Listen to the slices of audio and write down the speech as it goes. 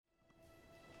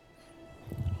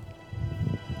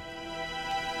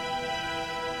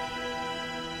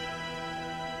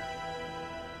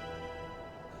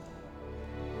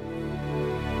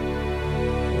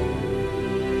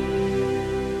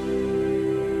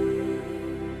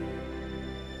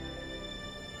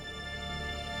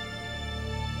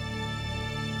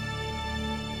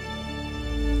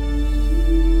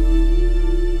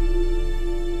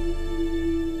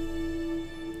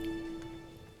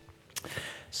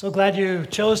So glad you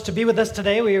chose to be with us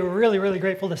today. We are really, really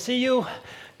grateful to see you.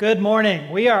 Good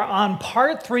morning. We are on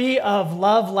part 3 of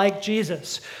Love Like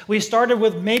Jesus. We started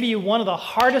with maybe one of the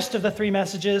hardest of the 3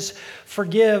 messages,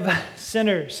 forgive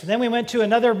sinners. Then we went to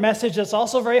another message that's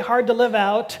also very hard to live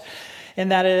out,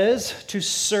 and that is to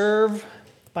serve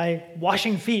by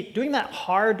washing feet, doing that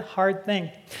hard thing.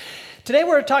 Today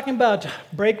we're talking about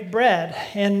break bread,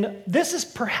 and this is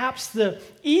perhaps the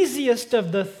easiest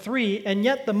of the 3, and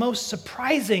yet the most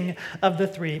surprising of the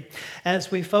 3, as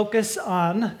we focus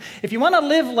on, if you want to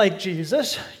live like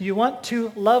Jesus, you want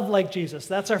to love like Jesus.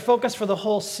 That's our focus for the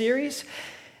whole series.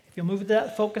 If you'll move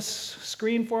that focus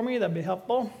screen for me, that'd be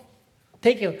helpful.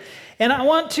 Thank you. And I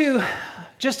want to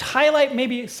just highlight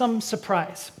maybe some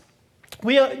surprise.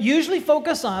 We usually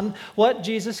focus on what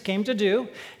Jesus came to do.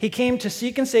 He came to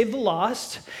seek and save the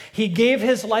lost. He gave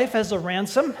his life as a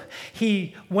ransom.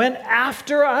 He went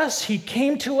after us. He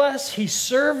came to us. He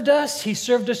served us. He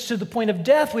served us to the point of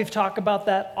death. We've talked about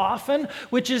that often,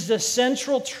 which is the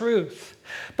central truth.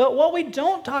 But what we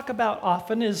don't talk about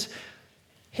often is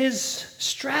his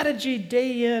strategy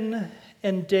day in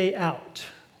and day out.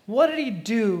 What did he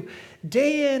do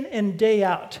day in and day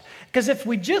out? Because if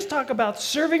we just talk about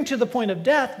serving to the point of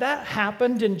death, that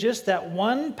happened in just that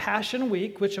one Passion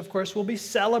Week, which of course we'll be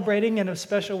celebrating in a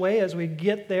special way as we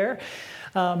get there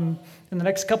in the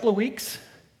next couple of weeks.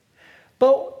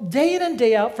 But day in and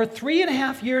day out, for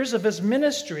 3.5 years of his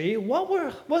ministry, what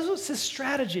was his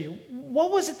strategy?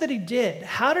 What was it that he did?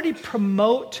 How did he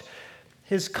promote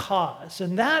his cause?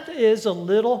 And that is a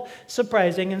little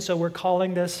surprising, and so we're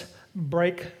calling this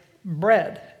Break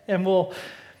Bread. And we'll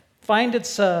find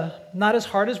it's not as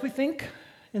hard as we think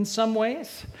in some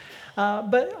ways.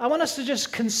 But I want us to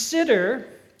just consider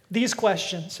these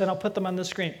questions, and I'll put them on the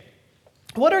screen.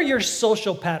 What are your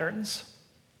social patterns?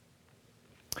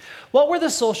 What were the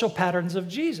social patterns of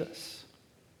Jesus?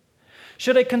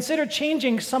 Should I consider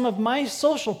changing some of my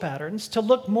social patterns to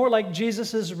look more like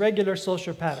Jesus' regular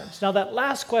social patterns? Now, that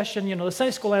last question, the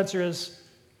Sunday school answer is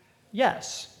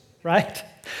yes, right?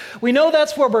 We know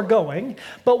that's where we're going,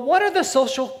 but what are the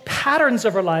social patterns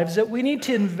of our lives that we need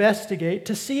to investigate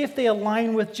to see if they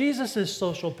align with Jesus'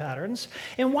 social patterns?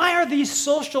 And why are these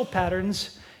social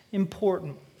patterns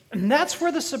important? And that's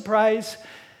where the surprise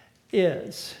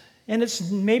is. And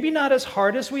it's maybe not as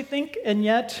hard as we think, and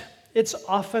yet it's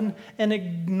often an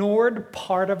ignored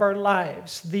part of our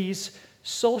lives, these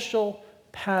social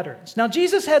patterns. Now,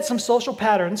 Jesus had some social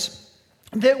patterns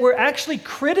that were actually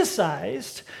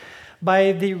criticized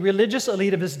by the religious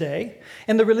elite of his day.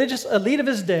 And the religious elite of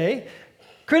his day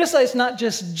criticized not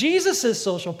just Jesus'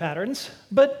 social patterns,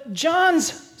 but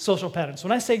John's social patterns.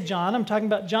 When I say John, I'm talking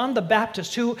about John the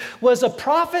Baptist, who was a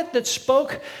prophet that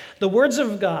spoke the words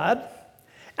of God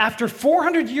after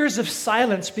 400 years of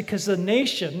silence because the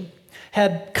nation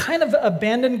had kind of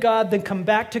abandoned God, then come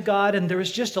back to God, and there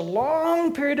was just a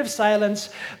long period of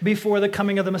silence before the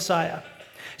coming of the Messiah.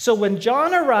 So when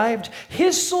John arrived,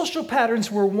 his social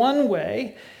patterns were one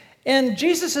way, and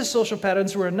Jesus' social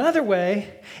patterns were another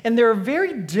way, and they were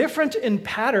very different in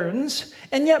patterns,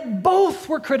 and yet both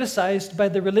were criticized by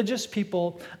the religious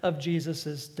people of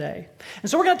Jesus' day.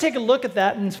 And so we're going to take a look at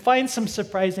that and find some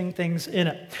surprising things in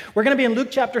it. We're going to be in Luke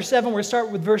chapter 7. We're going to start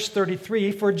with verse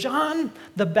 33. For John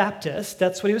the Baptist,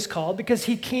 that's what he was called, because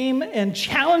he came and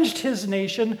challenged his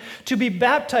nation to be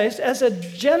baptized as a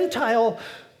Gentile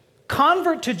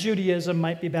convert to Judaism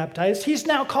might be baptized. He's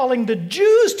now calling the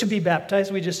Jews to be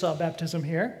baptized. We just saw baptism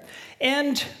here.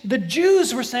 And the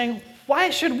Jews were saying, why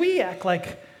should we act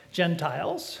like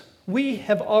Gentiles? We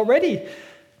have already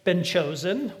been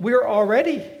chosen. We're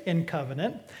already in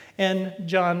covenant. And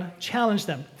John challenged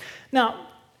them. Now,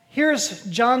 here's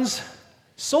John's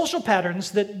social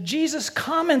patterns that Jesus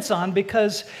comments on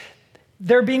because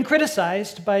they're being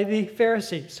criticized by the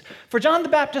Pharisees. For John the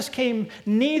Baptist came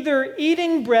neither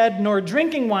eating bread nor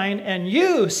drinking wine, and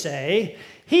you say,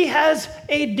 he has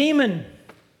a demon.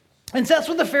 And so that's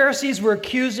what the Pharisees were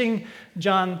accusing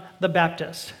John the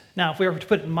Baptist. Now, if we were to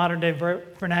put it in modern day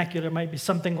vernacular, it might be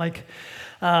something like,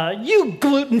 you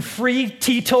gluten-free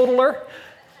teetotaler,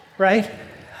 right?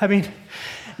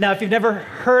 Now, if you've never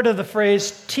heard of the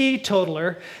phrase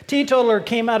teetotaler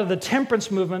came out of the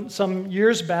temperance movement some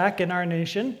years back in our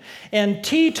nation. And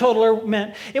teetotaler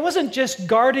meant it wasn't just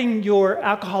guarding your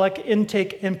alcoholic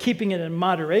intake and keeping it in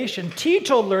moderation.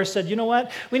 Teetotaler said, you know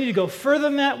what? We need to go further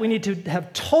than that. We need to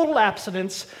have total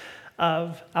abstinence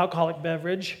of alcoholic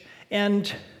beverage.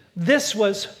 And this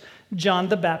was John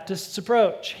the Baptist's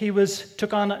approach. He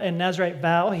took on a Nazirite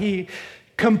vow. He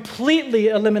completely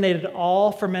eliminated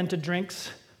all fermented drinks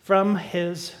from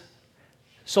his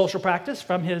social practice,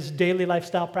 from his daily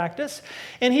lifestyle practice.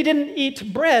 And he didn't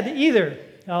eat bread either.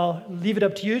 I'll leave it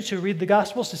up to you to read the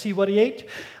Gospels to see what he ate.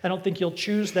 I don't think you'll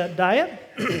choose that diet.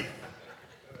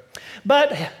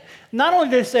 But not only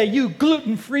do they say, you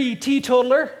gluten-free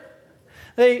teetotaler,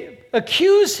 they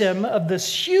accuse him of this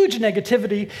huge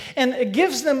negativity, and it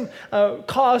gives them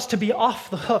cause to be off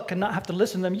the hook and not have to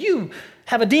listen to them. You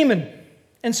have a demon.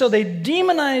 And so they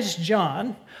demonize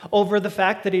John over the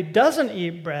fact that he doesn't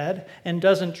eat bread and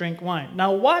doesn't drink wine.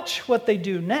 Now watch what they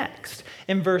do next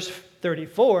in verse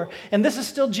 34. And this is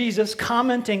still Jesus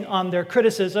commenting on their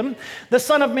criticism. The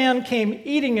Son of Man came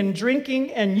eating and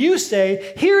drinking, and you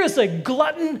say, here is a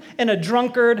glutton and a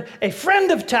drunkard, a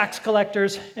friend of tax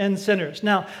collectors and sinners.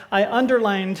 Now, I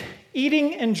underlined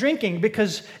eating and drinking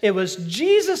because it was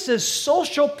Jesus'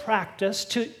 social practice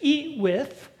to eat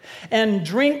with and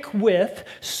drink with,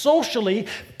 socially,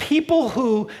 people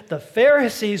who the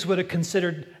Pharisees would have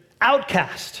considered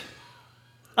outcast,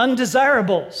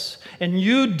 undesirables, and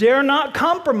you dare not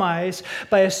compromise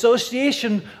by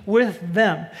association with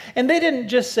them. And they didn't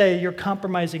just say, you're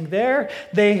compromising there.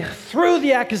 They threw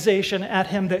the accusation at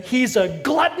him that he's a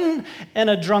glutton and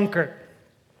a drunkard.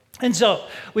 And so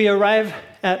we arrive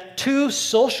at two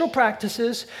social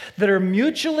practices that are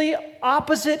mutually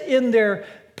opposite in their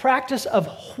practice of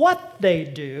what they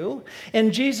do,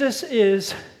 and Jesus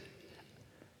is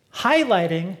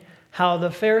highlighting how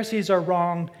the Pharisees are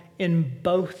wrong in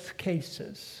both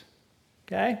cases.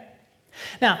 Okay?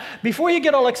 Now, before you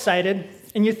get all excited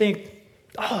and you think,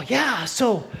 oh yeah,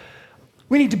 so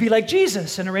we need to be like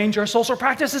Jesus and arrange our social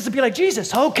practices to be like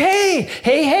Jesus. Okay,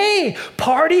 hey,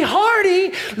 party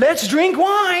hardy, let's drink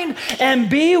wine and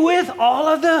be with all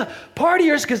of the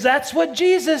partiers because that's what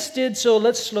Jesus did. So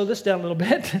let's slow this down a little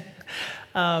bit.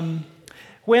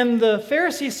 When the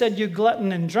Pharisees said you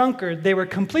glutton and drunkard, they were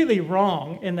completely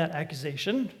wrong in that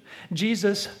accusation.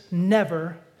 Jesus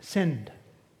never sinned.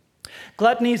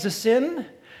 Gluttony is a sin.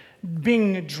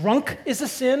 Being drunk is a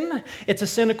sin. It's a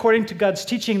sin according to God's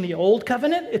teaching in the Old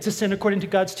Covenant. It's a sin according to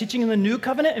God's teaching in the New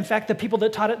Covenant. In fact, the people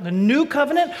that taught it in the New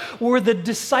Covenant were the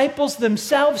disciples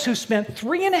themselves who spent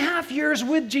 3.5 years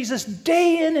with Jesus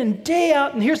day in and day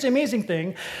out. And here's the amazing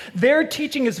thing. Their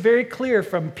teaching is very clear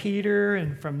from Peter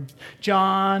and from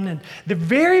John. And they're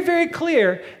very, very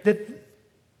clear that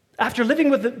after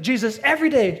living with Jesus every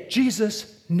day,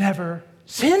 Jesus never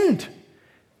sinned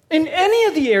in any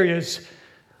of the areas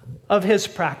of his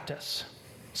practice.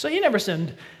 So he never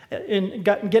sinned in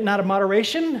getting out of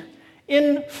moderation.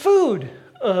 In food,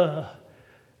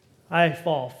 I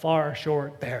fall far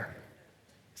short there.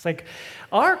 It's like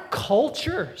our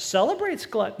culture celebrates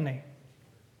gluttony.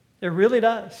 It really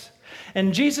does.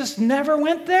 And Jesus never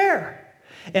went there.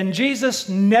 And Jesus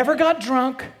never got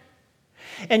drunk.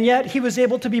 And yet he was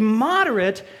able to be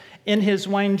moderate in his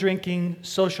wine drinking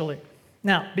socially.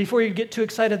 Now, before you get too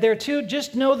excited there too,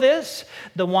 just know this.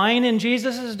 The wine in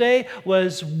Jesus' day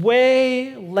was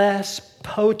way less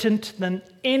potent than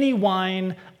any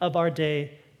wine of our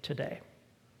day today.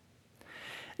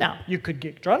 Now, you could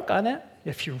get drunk on it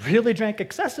if you really drank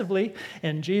excessively,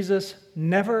 and Jesus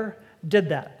never did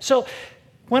that. So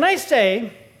when I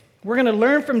say we're going to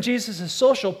learn from Jesus'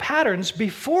 social patterns,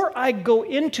 before I go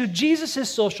into Jesus'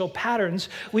 social patterns,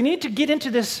 we need to get into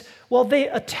this. Well, they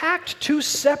attacked two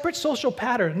separate social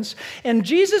patterns, and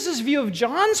Jesus' view of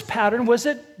John's pattern was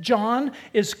that John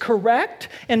is correct,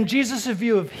 and Jesus'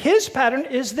 view of his pattern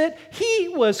is that he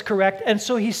was correct. And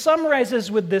so he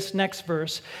summarizes with this next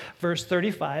verse, verse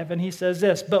 35, and he says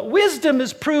this, "But wisdom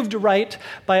is proved right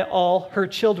by all her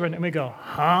children." And we go,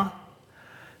 huh?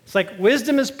 It's like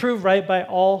wisdom is proved right by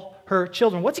all her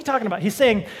children. What's he talking about? He's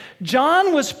saying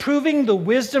John was proving the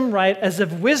wisdom right as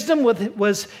if wisdom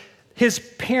was his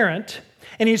parent,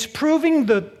 and he's proving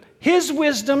his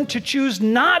wisdom to choose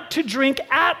not to drink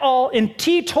at all in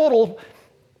total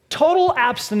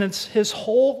abstinence his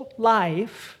whole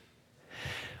life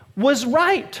was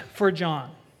right for John.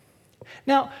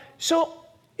 Now, so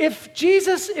if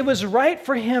it was right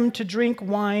for him to drink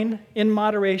wine in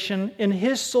moderation in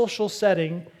his social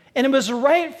setting, and it was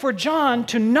right for John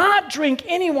to not drink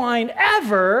any wine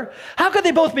ever, how could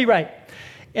they both be right?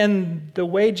 And the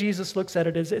way Jesus looks at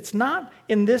it is, it's not,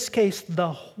 in this case,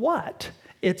 the what,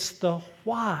 it's the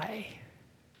why.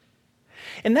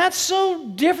 And that's so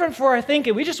different for our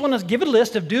thinking. We just want to give a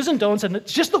list of do's and don'ts, and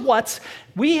it's just the whats.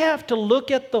 We have to look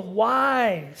at the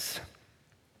whys.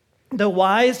 The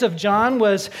whys of John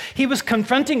was, he was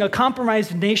confronting a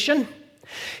compromised nation.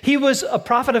 He was a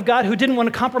prophet of God who didn't want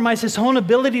to compromise his own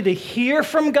ability to hear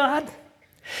from God.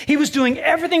 He was doing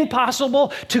everything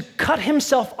possible to cut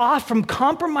himself off from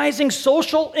compromising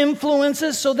social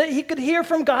influences so that he could hear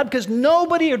from God, because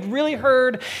nobody had really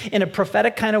heard in a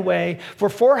prophetic kind of way for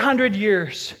 400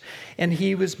 years. And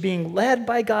he was being led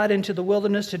by God into the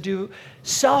wilderness to do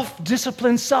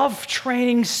self-discipline,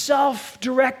 self-training,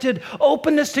 self-directed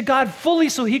openness to God fully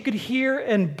so he could hear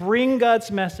and bring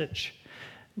God's message.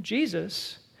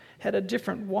 Jesus had a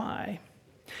different why.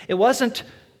 It wasn't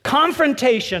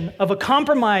confrontation of a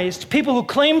compromised people who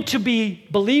claimed to be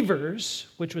believers,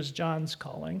 which was John's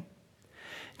calling.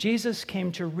 Jesus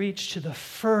came to reach to the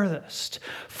farthest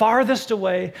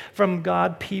away from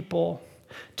God people,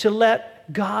 to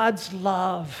let God's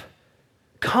love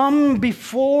come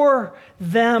before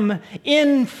them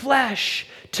in flesh,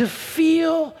 to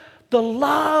feel the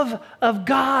love of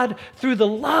God through the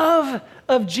love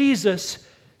of Jesus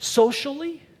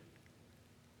socially.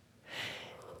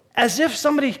 As if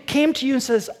somebody came to you and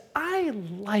says, I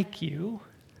like you.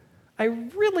 I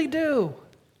really do.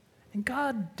 And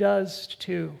God does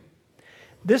too.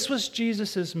 This was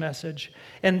Jesus' message.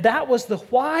 And that was the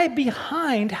why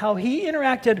behind how he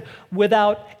interacted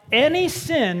without any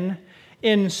sin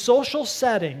in social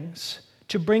settings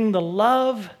to bring the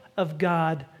love of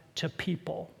God to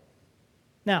people.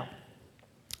 Now,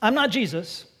 I'm not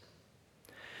Jesus.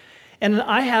 And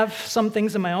I have some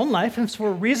things in my own life, and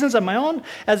for reasons of my own,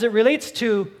 as it relates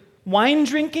to wine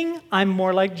drinking, I'm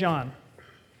more like John.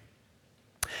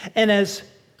 And as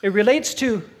it relates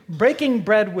to breaking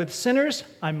bread with sinners,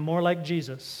 I'm more like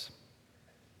Jesus.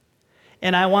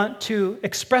 And I want to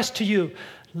express to you,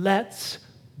 let's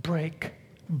break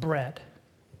bread.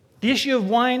 The issue of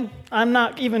wine, I'm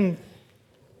not even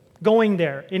going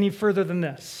there any further than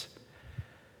this,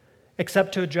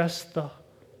 except to address the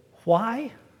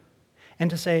why. And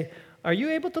to say, are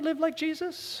you able to live like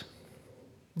Jesus?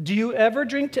 Do you ever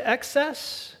drink to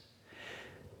excess?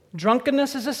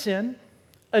 Drunkenness is a sin.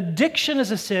 Addiction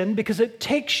is a sin because it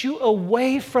takes you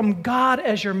away from God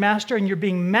as your master and you're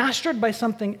being mastered by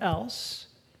something else.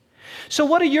 So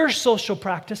what are your social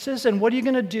practices and what are you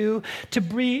going to do to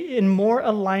be in more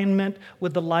alignment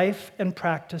with the life and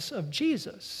practice of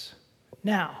Jesus?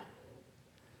 Now,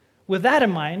 with that in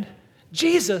mind,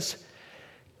 Jesus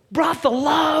brought the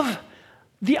love.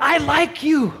 I like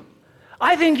you.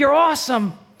 I think you're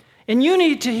awesome. And you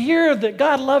need to hear that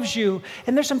God loves you.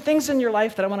 And there's some things in your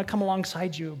life that I want to come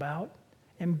alongside you about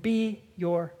and be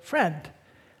your friend.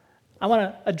 I want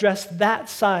to address that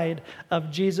side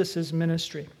of Jesus'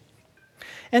 ministry.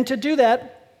 And to do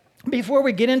that, before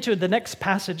we get into the next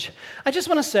passage, I just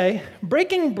want to say,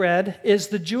 breaking bread is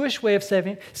the Jewish way of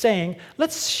saying,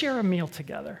 let's share a meal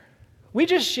together. We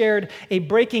just shared a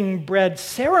breaking bread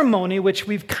ceremony, which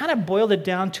we've kind of boiled it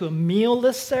down to a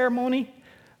meal-less ceremony.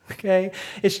 Okay?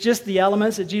 It's just the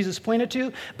elements that Jesus pointed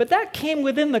to. But that came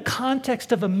within the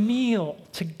context of a meal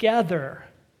together,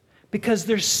 because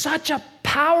there's such a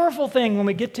powerful thing when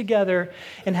we get together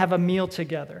and have a meal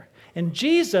together. And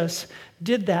Jesus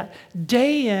did that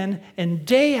day in and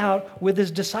day out with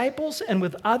his disciples and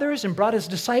with others, and brought his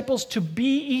disciples to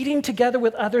be eating together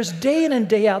with others day in and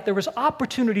day out. There was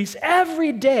opportunities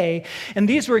every day, and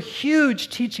these were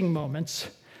huge teaching moments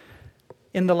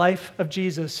in the life of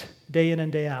Jesus day in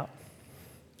and day out.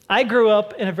 I grew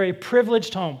up in a very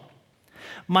privileged home.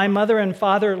 My mother and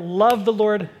father loved the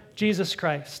Lord Jesus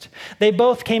Christ. They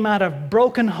both came out of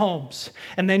broken homes,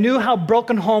 and they knew how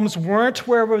broken homes weren't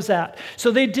where it was at. So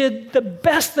they did the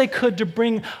best they could to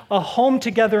bring a home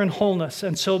together in wholeness.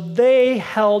 And so they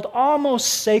held almost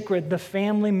sacred the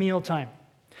family mealtime.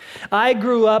 I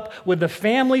grew up with the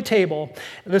family table,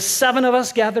 the 7 of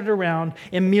us gathered around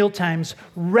in mealtimes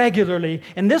regularly.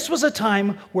 And this was a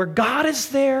time where God is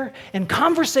there, and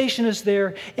conversation is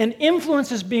there, and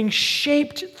influence is being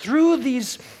shaped through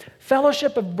these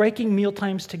fellowship of breaking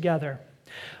mealtimes together.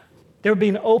 There would be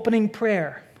an opening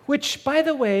prayer, which, by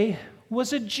the way,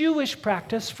 was a Jewish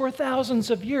practice for thousands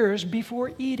of years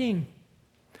before eating.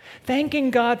 Thanking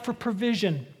God for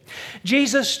provision.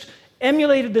 Jesus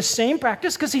emulated the same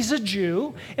practice because he's a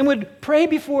Jew, and would pray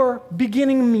before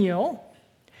beginning a meal,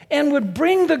 and would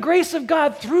bring the grace of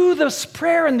God through this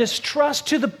prayer and this trust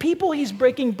to the people he's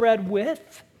breaking bread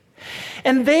with.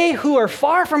 And they who are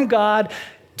far from God,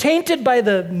 tainted by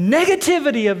the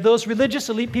negativity of those religious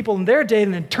elite people in their day,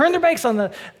 and then turn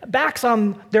their backs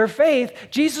on their faith,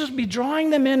 Jesus would be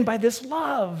drawing them in by this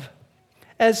love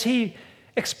as he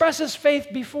expresses faith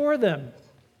before them.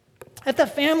 At the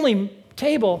family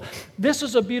table, this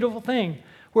was a beautiful thing,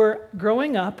 where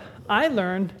growing up, I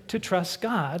learned to trust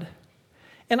God,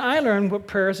 and I learned what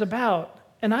prayer is about.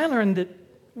 And I learned that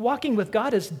walking with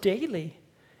God is daily.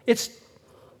 It's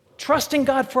trusting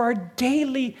God for our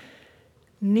daily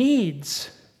needs.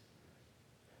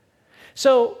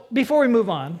 So before we move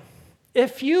on,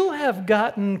 if you have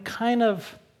gotten kind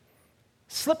of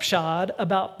slipshod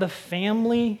about the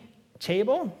family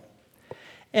table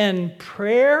and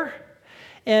prayer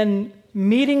and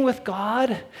meeting with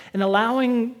God and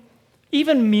allowing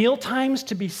even meal times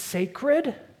to be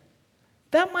sacred,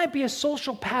 that might be a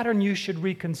social pattern you should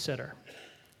reconsider.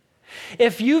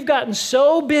 If you've gotten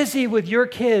so busy with your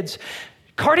kids,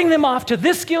 carting them off to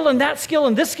this skill and that skill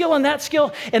and this skill and that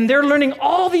skill, and they're learning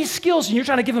all these skills, and you're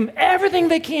trying to give them everything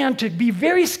they can to be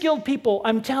very skilled people,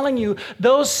 I'm telling you,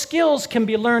 those skills can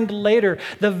be learned later.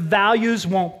 The values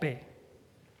won't be.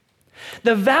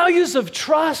 The values of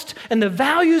trust and the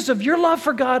values of your love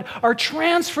for God are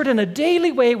transferred in a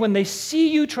daily way when they see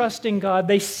you trusting God,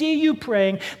 they see you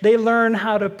praying, they learn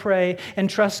how to pray and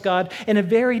trust God in a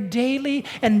very daily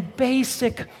and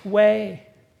basic way.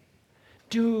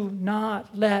 Do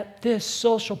not let this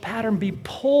social pattern be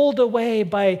pulled away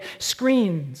by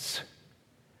screens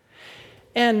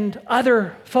and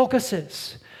other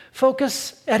focuses.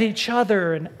 Focus at each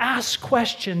other and ask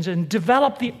questions and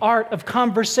develop the art of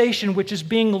conversation, which is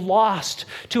being lost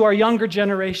to our younger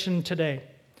generation today.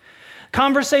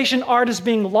 Conversation art is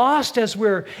being lost as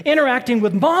we're interacting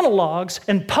with monologues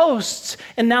and posts,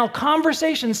 and now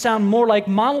conversations sound more like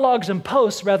monologues and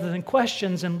posts rather than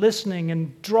questions and listening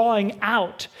and drawing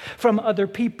out from other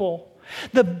people.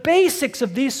 The basics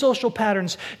of these social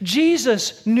patterns,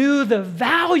 Jesus knew the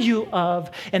value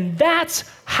of, and that's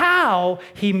how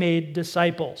he made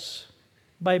disciples,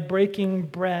 by breaking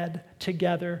bread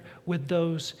together with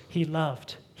those he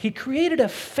loved. He created a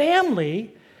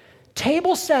family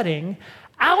table setting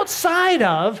outside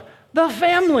of the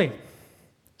family.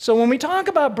 So when we talk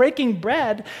about breaking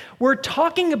bread, we're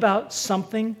talking about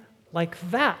something like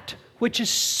that, which is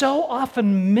so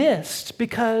often missed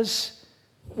because,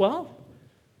 well,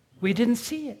 we didn't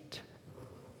see it.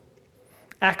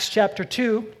 Acts chapter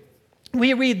 2,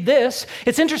 we read this.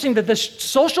 It's interesting that this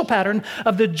social pattern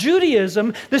of the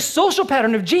Judaism, this social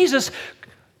pattern of Jesus,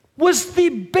 was the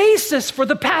basis for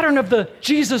the pattern of the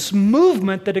Jesus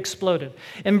movement that exploded.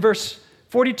 In verse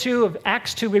 42 of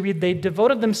Acts 2, we read, they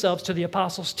devoted themselves to the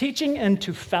apostles' teaching and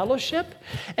to fellowship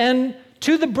and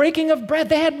to the breaking of bread.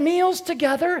 They had meals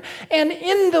together, and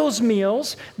in those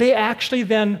meals, they actually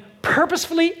then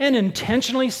purposefully and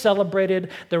intentionally celebrated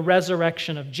the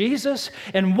resurrection of Jesus.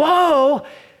 And whoa,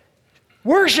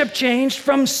 worship changed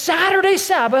from Saturday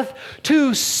Sabbath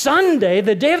to Sunday,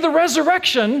 the day of the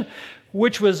resurrection,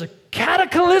 which was a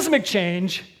cataclysmic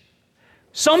change.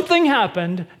 Something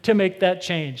happened to make that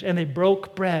change, and they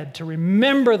broke bread to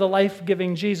remember the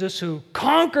life-giving Jesus who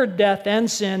conquered death and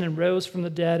sin and rose from the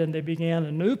dead, and they began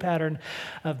a new pattern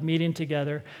of meeting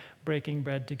together, breaking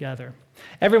bread together.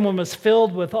 Everyone was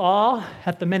filled with awe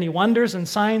at the many wonders and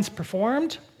signs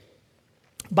performed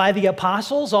by the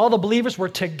apostles. All the believers were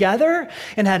together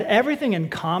and had everything in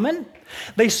common.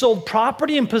 They sold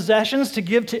property and possessions to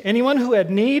give to anyone who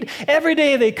had need. Every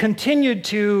day they continued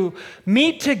to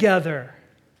meet together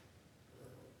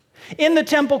in the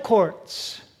temple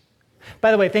courts.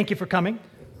 By the way, thank you for coming.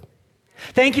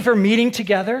 Thank you for meeting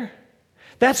together.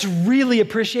 That's really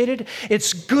appreciated.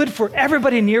 It's good for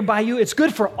everybody nearby you. It's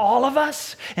good for all of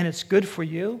us, and it's good for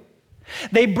you.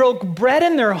 They broke bread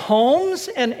in their homes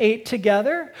and ate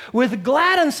together with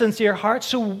glad and sincere hearts.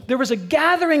 So there was a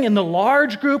gathering in the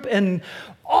large group and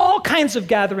all kinds of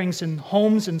gatherings in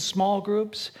homes and small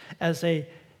groups as they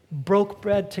broke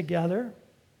bread together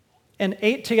and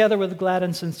ate together with glad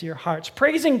and sincere hearts,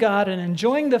 praising God and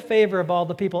enjoying the favor of all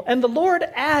the people. And the Lord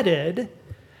added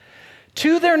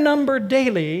to their number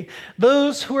daily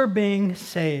those who are being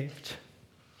saved.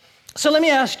 So let me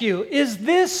ask you, is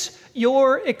this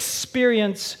your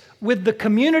experience with the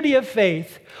community of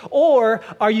faith, or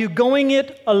are you going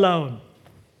it alone?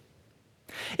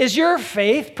 Is your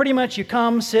faith pretty much you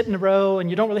come, sit in a row, and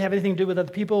you don't really have anything to do with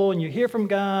other people, and you hear from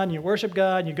God, and you worship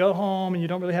God, and you go home, and you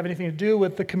don't really have anything to do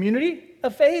with the community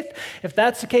of faith? If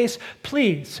that's the case,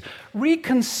 please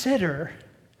reconsider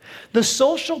the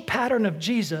social pattern of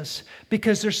Jesus,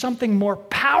 because there's something more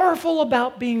powerful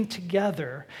about being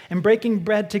together and breaking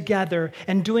bread together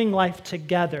and doing life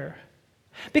together.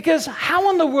 Because how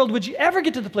in the world would you ever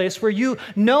get to the place where you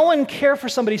know and care for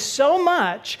somebody so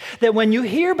much that when you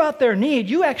hear about their need,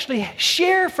 you actually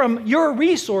share from your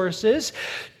resources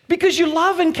because you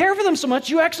love and care for them so much,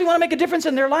 you actually want to make a difference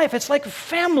in their life? It's like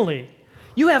family.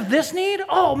 You have this need?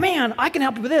 Oh man, I can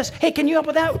help you with this. Hey, can you help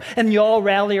with that? And you all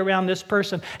rally around this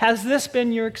person. Has this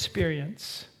been your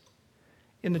experience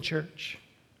in the church?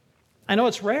 I know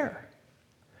it's rare.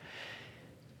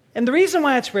 And the reason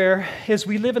why it's rare is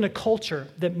we live in a culture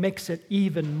that makes it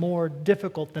even more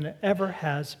difficult than it ever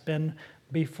has been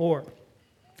before.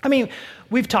 I mean,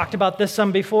 we've talked about this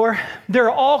some before. There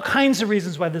are all kinds of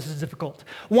reasons why this is difficult.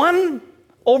 One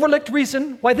overlooked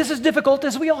reason why this is difficult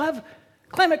is we all have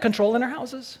climate control in our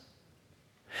houses.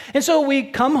 And so we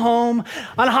come home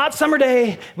on a hot summer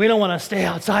day. We don't want to stay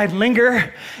outside,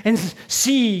 linger, and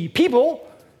see people.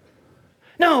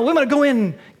 No, we want to go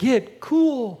in, get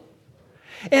cool.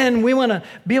 And we want to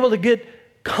be able to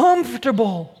get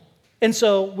comfortable. And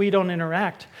so we don't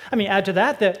interact. I mean, add to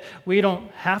that we don't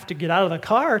have to get out of the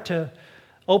car to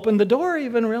open the door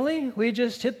even, really. We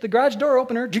just hit the garage door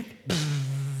opener.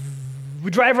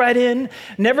 We drive right in,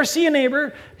 never see a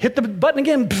neighbor, hit the button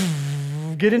again,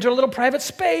 get into a little private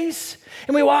space,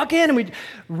 and we walk in and we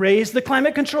raise the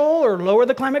climate control or lower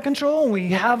the climate control, and we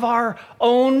have our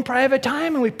own private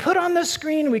time, and we put on the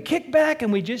screen, and we kick back,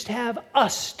 and we just have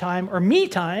us time or me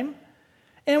time,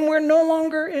 and we're no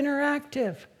longer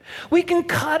interactive. We can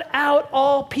cut out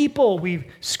all people. We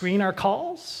screen our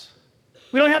calls.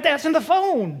 We don't have to answer the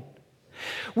phone.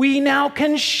 We now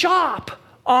can shop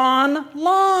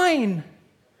online.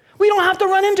 We don't have to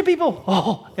run into people.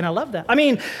 Oh, and I love that. I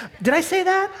mean, did I say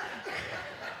that?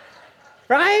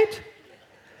 Right?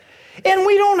 And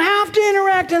we don't have to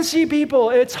interact and see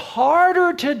people. It's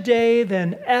harder today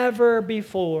than ever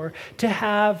before to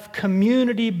have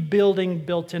community building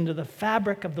built into the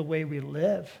fabric of the way we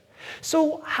live.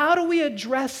 So how do we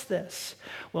address this?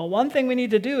 Well, one thing we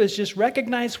need to do is just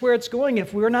recognize where it's going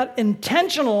if we're not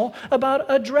intentional about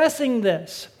addressing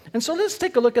this. And so let's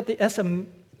take a look at the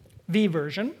SMV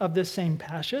version of this same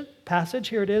passage.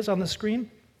 Here it is on the screen.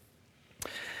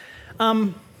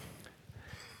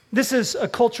 This is a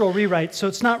cultural rewrite, so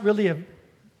it's not really a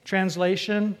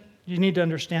translation. You need to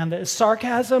understand that it's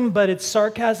sarcasm, but it's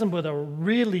sarcasm with a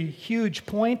really huge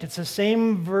point. It's the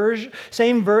same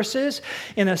verses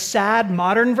in a sad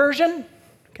modern version,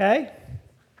 okay?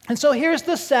 And so here's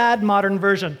the sad modern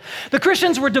version. The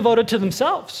Christians were devoted to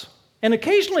themselves and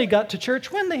occasionally got to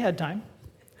church when they had time.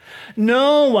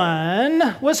 No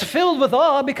one was filled with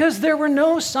awe because there were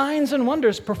no signs and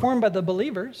wonders performed by the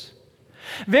believers.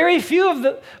 Very few of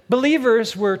the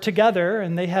believers were together,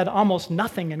 and they had almost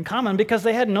nothing in common because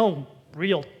they had no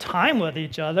real time with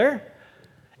each other.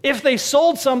 If they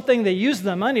sold something, they used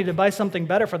the money to buy something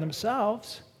better for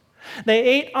themselves. They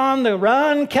ate on the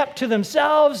run, kept to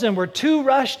themselves, and were too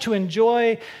rushed to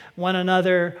enjoy one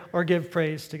another or give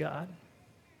praise to God.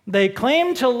 They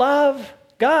claimed to love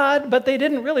God, but they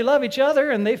didn't really love each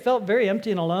other, and they felt very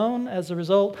empty and alone. As a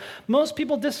result, most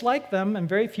people disliked them, and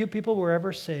very few people were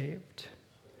ever saved.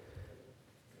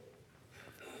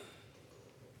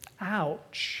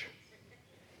 Ouch.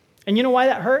 And you know why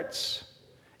that hurts?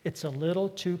 It's a little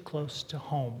too close to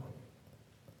home.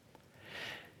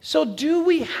 So do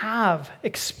we have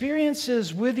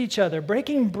experiences with each other,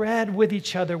 breaking bread with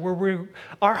each other, where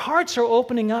our hearts are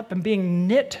opening up and being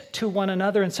knit to one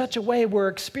another in such a way we're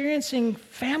experiencing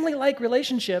family-like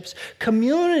relationships,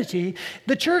 community?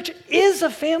 The church is a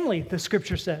family, the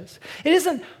scripture says. It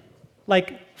isn't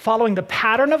like following the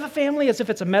pattern of a family as if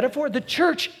it's a metaphor. The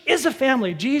church is a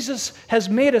family. Jesus has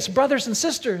made us brothers and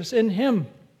sisters in him.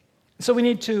 So we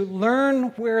need to learn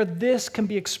where this can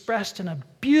be expressed in a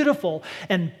beautiful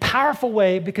and powerful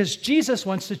way because Jesus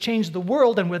wants to change the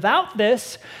world, and without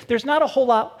this, there's not a whole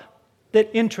lot that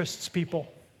interests people.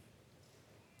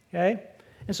 Okay?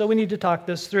 And so we need to talk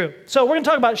this through. So we're going to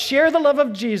talk about share the love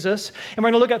of Jesus, and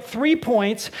we're going to look at 3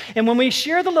 points. And when we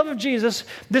share the love of Jesus,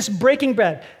 this breaking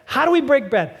bread, how do we break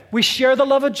bread? We share the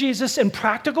love of Jesus in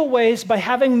practical ways by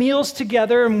having meals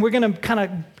together, and we're going to kind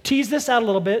of tease this out a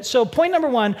little bit. So point number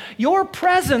 1, your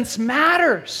presence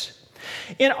matters.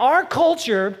 In our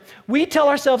culture, we tell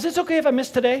ourselves, it's okay if I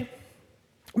miss today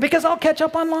because I'll catch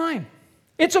up online.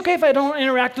 It's okay if I don't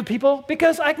interact with people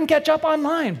because I can catch up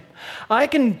online. I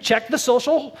can check the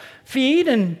social feed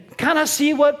and kind of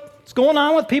see what's going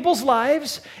on with people's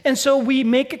lives. And so we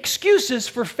make excuses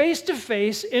for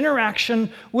face-to-face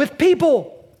interaction with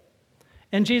people.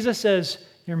 And Jesus says,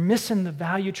 you're missing the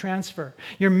value transfer.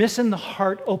 You're missing the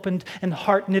heart opened and the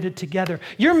heart knitted together.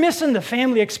 You're missing the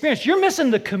family experience. You're missing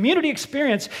the community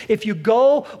experience if you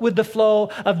go with the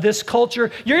flow of this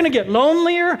culture. You're going to get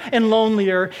lonelier and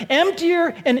lonelier,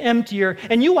 emptier and emptier,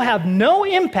 and you will have no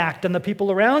impact on the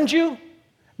people around you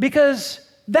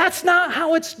because that's not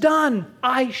how it's done.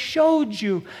 I showed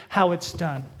you how it's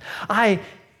done. I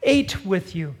ate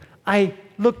with you. I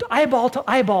looked eyeball to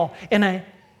eyeball, and I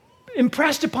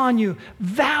impressed upon you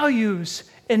values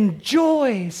and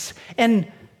joys and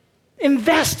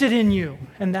invested in you.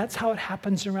 And that's how it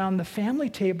happens around the family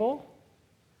table.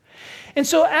 And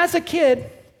so as a kid,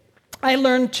 I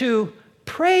learned to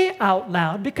pray out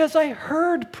loud because I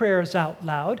heard prayers out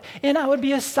loud, and I would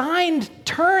be assigned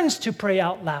turns to pray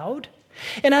out loud.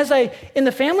 And as I, in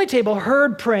the family table,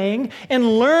 heard praying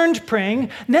and learned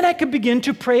praying, then I could begin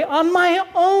to pray on my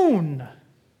own.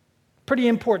 Pretty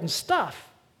important stuff,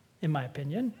 in my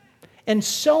opinion. And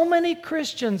so many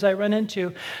Christians I run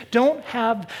into don't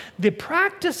have the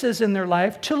practices in their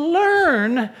life to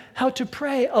learn how to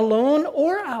pray alone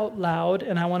or out loud,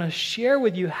 and I want to share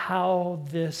with you how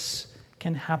this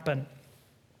can happen.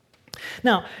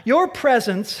 Now, your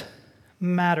presence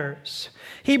matters.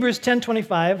 Hebrews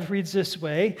 10:25 reads this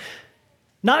way,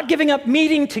 not giving up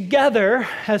meeting together,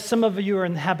 as some of you are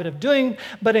in the habit of doing,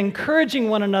 but encouraging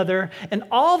one another, and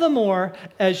all the more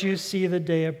as you see the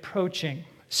day approaching.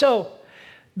 So,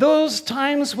 those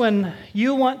times when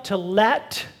you want to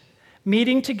let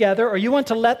meeting together, or you want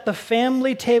to let the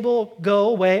family table go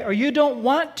away, or you don't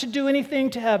want to do anything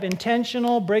to have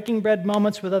intentional breaking bread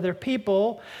moments with other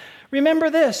people, remember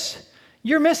this,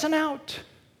 you're missing out.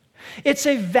 It's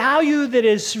a value that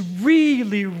is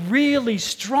really, really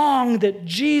strong that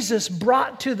Jesus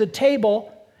brought to the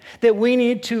table that we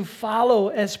need to follow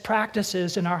as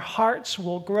practices, and our hearts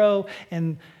will grow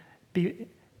and be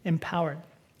empowered.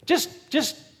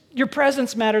 Just your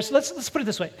presence matters. Let's put it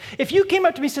this way. If you came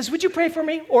up to me and says, would you pray for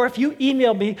me? Or if you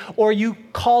emailed me, or you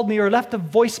called me, or left a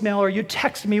voicemail, or you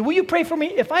texted me, will you pray for me?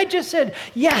 If I just said,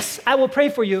 yes, I will pray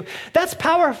for you, that's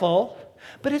powerful,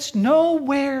 but it's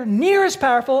nowhere near as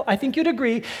powerful, I think you'd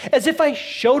agree, as if I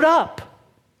showed up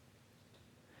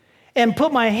and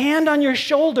put my hand on your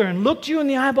shoulder and looked you in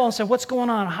the eyeball and said, what's going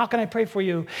on? How can I pray for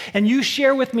you? And you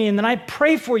share with me, and then I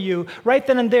pray for you right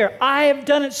then and there. I have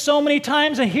done it so many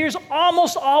times, and here's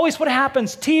almost always what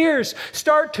happens. Tears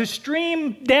start to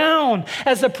stream down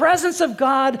as the presence of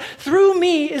God through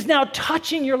me is now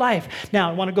touching your life. Now,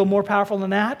 I want to go more powerful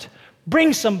than that.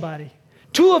 Bring somebody.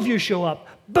 2 of you show up.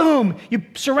 Boom. You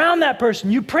surround that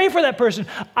person. You pray for that person.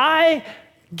 I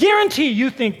guarantee you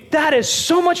think that is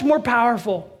so much more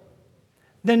powerful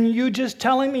than you just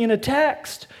telling me in a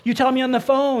text, you telling me on the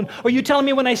phone, or you telling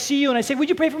me when I see you and I say, would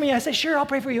you pray for me? I say, sure, I'll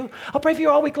pray for you. I'll pray for you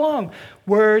all week long.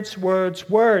 Words, words,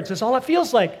 words. That's all it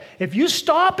feels like. If you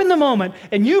stop in the moment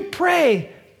and you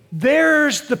pray,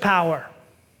 there's the power.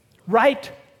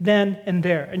 Right then and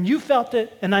there. And you felt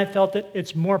it and I felt it.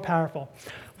 It's more powerful.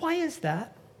 Why is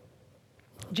that?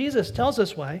 Jesus tells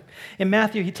us why. In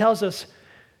Matthew, he tells us,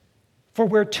 for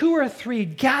where 2 or 3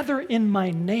 gather in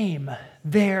my name,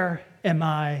 there am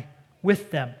I with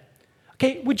them.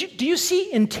 Okay, do you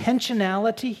see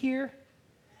intentionality here?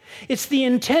 It's the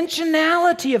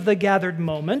intentionality of the gathered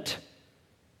moment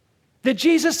that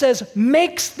Jesus says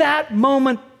makes that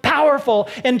moment powerful.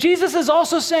 And Jesus is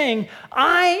also saying,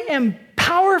 I am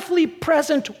powerfully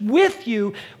present with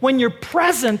you when you're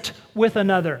present with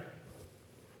another.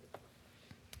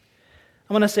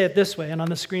 I want to say it this way, and on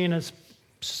the screen is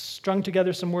strung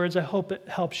together some words. I hope it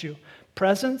helps you.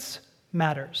 Presence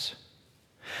matters.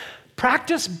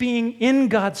 Practice being in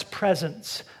God's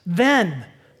presence. Then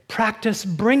practice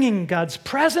bringing God's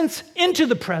presence into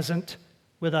the present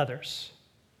with others.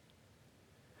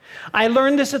 I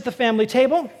learned this at the family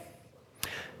table.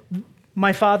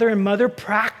 My father and mother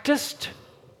practiced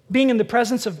being in the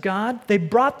presence of God. They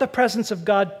brought the presence of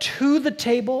God to the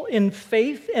table in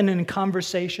faith and in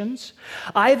conversations.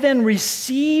 I then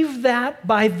received that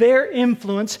by their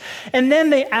influence, and then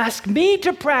they asked me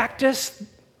to practice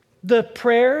the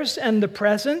prayers and the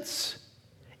presence,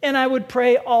 and I would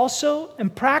pray also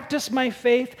and practice my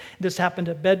faith. This happened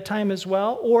at bedtime as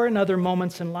well, or in other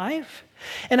moments in life.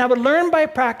 And I would learn by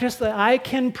practice that I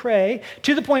can pray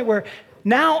to the point where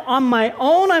now on my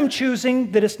own I'm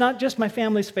choosing that it's not just my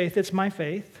family's faith, it's my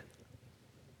faith.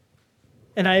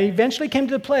 And I eventually came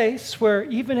to the place where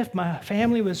even if my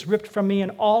family was ripped from me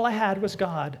and all I had was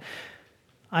God,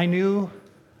 I knew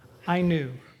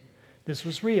this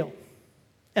was real.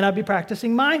 And I'd be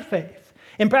practicing my faith.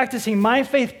 And practicing my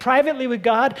faith privately with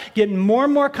God, getting more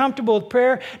and more comfortable with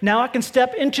prayer. Now I can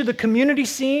step into the community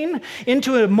scene,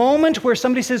 into a moment where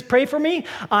somebody says, pray for me.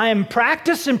 I am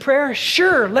practiced in prayer.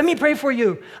 Sure, let me pray for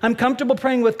you. I'm comfortable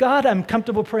praying with God. I'm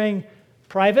comfortable praying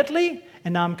privately.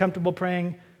 And now I'm comfortable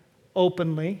praying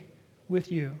openly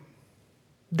with you.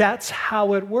 That's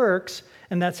how it works.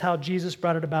 And that's how Jesus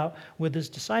brought it about with his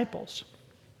disciples.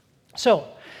 So,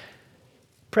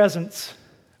 presence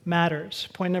matters.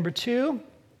 Point number 2,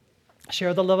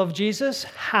 share the love of Jesus,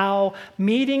 how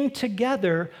meeting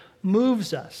together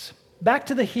moves us. Back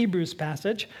to the Hebrews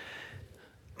passage,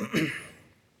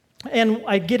 and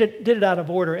I did it out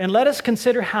of order. And let us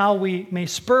consider how we may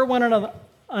spur one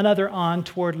another on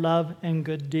toward love and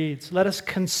good deeds. Let us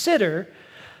consider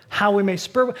how we may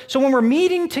spur. So when we're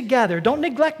meeting together, don't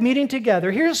neglect meeting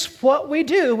together. Here's what we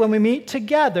do when we meet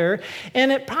together, and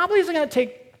it probably isn't going to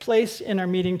take place in our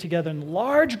meeting together in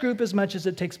large group as much as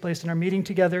it takes place in our meeting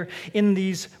together in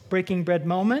these breaking bread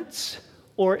moments,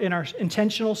 or in our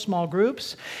intentional small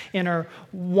groups, in our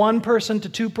 1-person to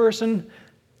 2-person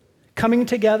coming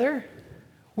together,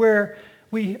 where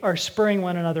we are spurring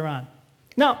one another on.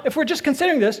 Now, if we're just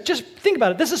considering this, just think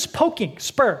about it. This is poking,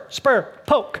 spur,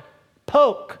 poke,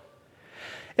 poke.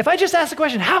 If I just ask the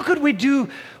question, how could we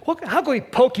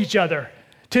poke each other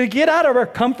to get out of our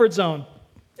comfort zone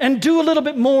and do a little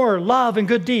bit more love and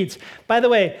good deeds? By the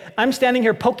way, I'm standing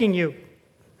here poking you,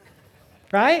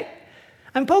 right?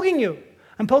 I'm poking you.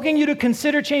 I'm poking you to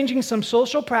consider changing some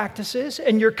social practices,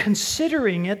 and you're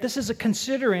considering it. This is a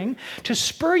considering to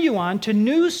spur you on to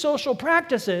new social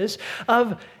practices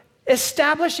of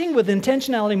establishing with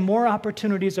intentionality more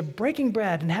opportunities of breaking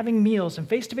bread and having meals and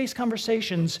face-to-face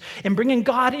conversations and bringing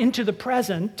God into the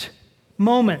present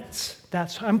moments.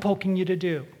 That's what I'm poking you to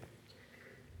do.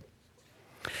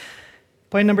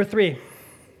 Point number 3,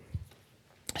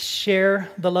 share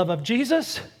the love of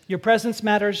Jesus. Your presence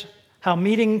matters. How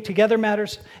meeting together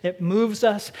matters. It moves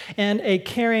us, and a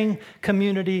caring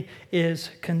community is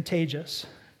contagious.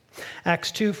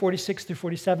 Acts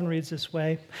 2:46-47 reads this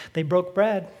way. They broke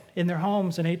bread in their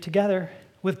homes and ate together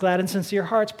with glad and sincere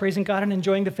hearts, praising God and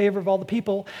enjoying the favor of all the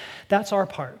people. That's our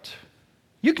part.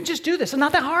 You can just do this. It's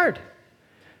not that hard.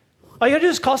 All you got to do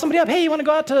is call somebody up. Hey, you want to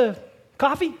go out to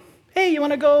coffee? Hey, you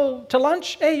want to go to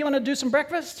lunch? Hey, you want to do some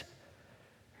breakfast?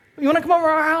 You want to come over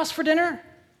to our house for dinner?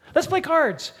 Let's play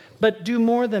cards. But do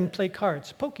more than play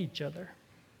cards. Poke each other.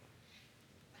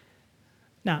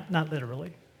 Now, not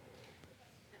literally.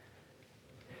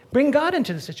 Bring God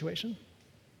into the situation.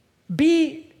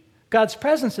 Be God's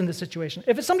presence in the situation.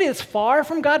 If it's somebody that's far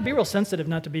from God, be real sensitive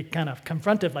not to be kind of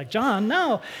confrontive like John.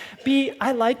 No,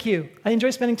 I like you. I enjoy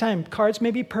spending time. Cards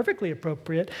may be perfectly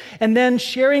appropriate. And then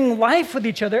sharing life with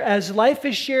each other. As life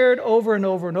is shared over and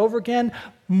over and over again,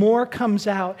 more comes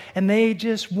out, and they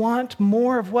just want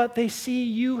more of what they see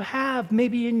you have,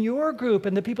 maybe in your group,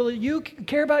 and the people that you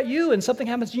care about you, and something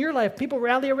happens in your life, people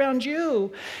rally around you.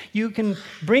 You can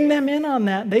bring them in on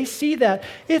that. They see that.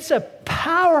 It's a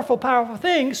powerful, powerful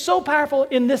thing, so powerful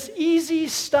in this easy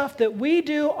stuff that we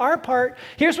do our part.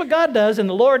 Here's what God does, and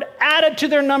the Lord added to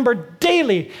their number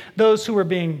daily those who were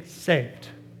being saved.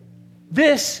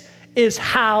 This is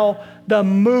how the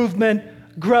movement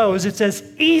grows. It's as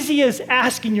easy as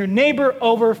asking your neighbor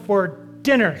over for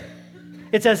dinner.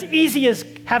 It's as easy as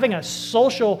having a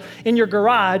social in your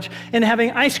garage and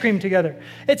having ice cream together.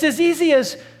 It's as easy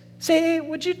as say,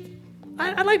 hey,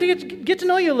 I'd like to get to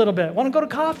know you a little bit. Want to go to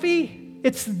coffee?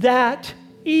 It's that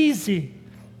easy.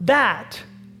 That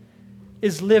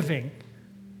is living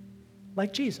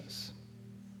like Jesus.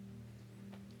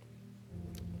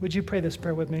 Would you pray this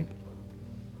prayer with me?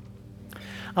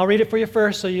 I'll read it for you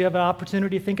first so you have an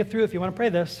opportunity to think it through if you want to pray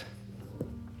this.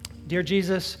 Dear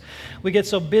Jesus, we get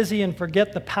so busy and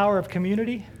forget the power of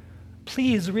community.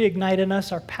 Please reignite in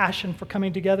us our passion for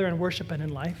coming together and worship and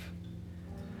in life.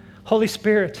 Holy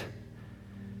Spirit,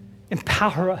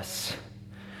 empower us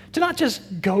to not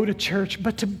just go to church,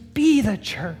 but to be the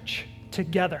church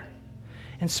together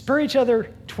and spur each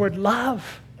other toward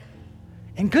love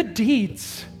and good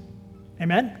deeds.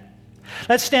 Amen?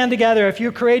 Let's stand together. If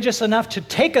you're courageous enough to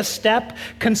take a step,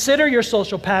 consider your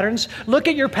social patterns, look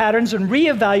at your patterns and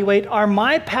reevaluate, are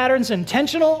my patterns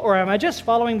intentional or am I just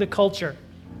following the culture?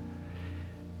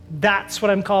 That's what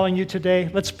I'm calling you today.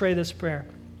 Let's pray this prayer.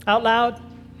 Out loud,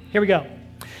 here we go.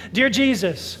 Dear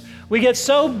Jesus, we get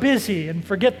so busy and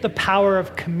forget the power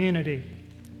of community.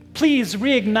 Please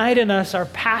reignite in us our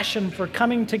passion for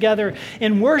coming together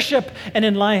in worship and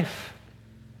in life.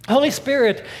 Holy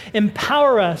Spirit,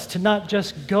 empower us to not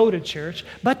just go to church,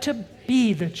 but to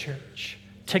be the church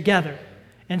together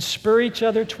and spur each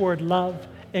other toward love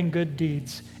and good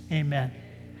deeds. Amen.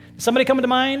 Somebody coming to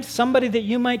mind? Somebody that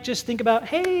you might just think about,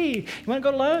 hey, you want to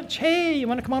go to lunch? Hey, you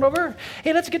want to come on over?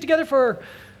 Hey, let's get together for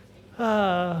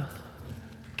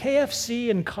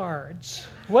KFC and cards.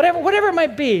 Whatever it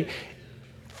might be.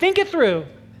 Think it through.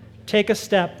 Take a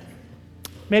step.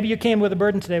 Maybe you came with a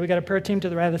burden today. We got a prayer team to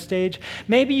the right of the stage.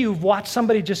 Maybe you've watched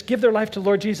somebody just give their life to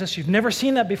Lord Jesus. You've never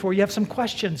seen that before. You have some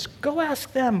questions. Go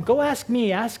ask them. Go ask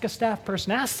me. Ask a staff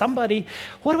person. Ask somebody.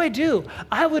 What do I do?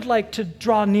 I would like to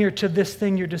draw near to this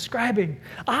thing you're describing.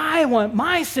 I want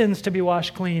my sins to be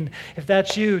washed clean. If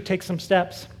that's you, take some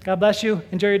steps. God bless you.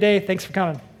 Enjoy your day. Thanks for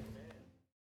coming.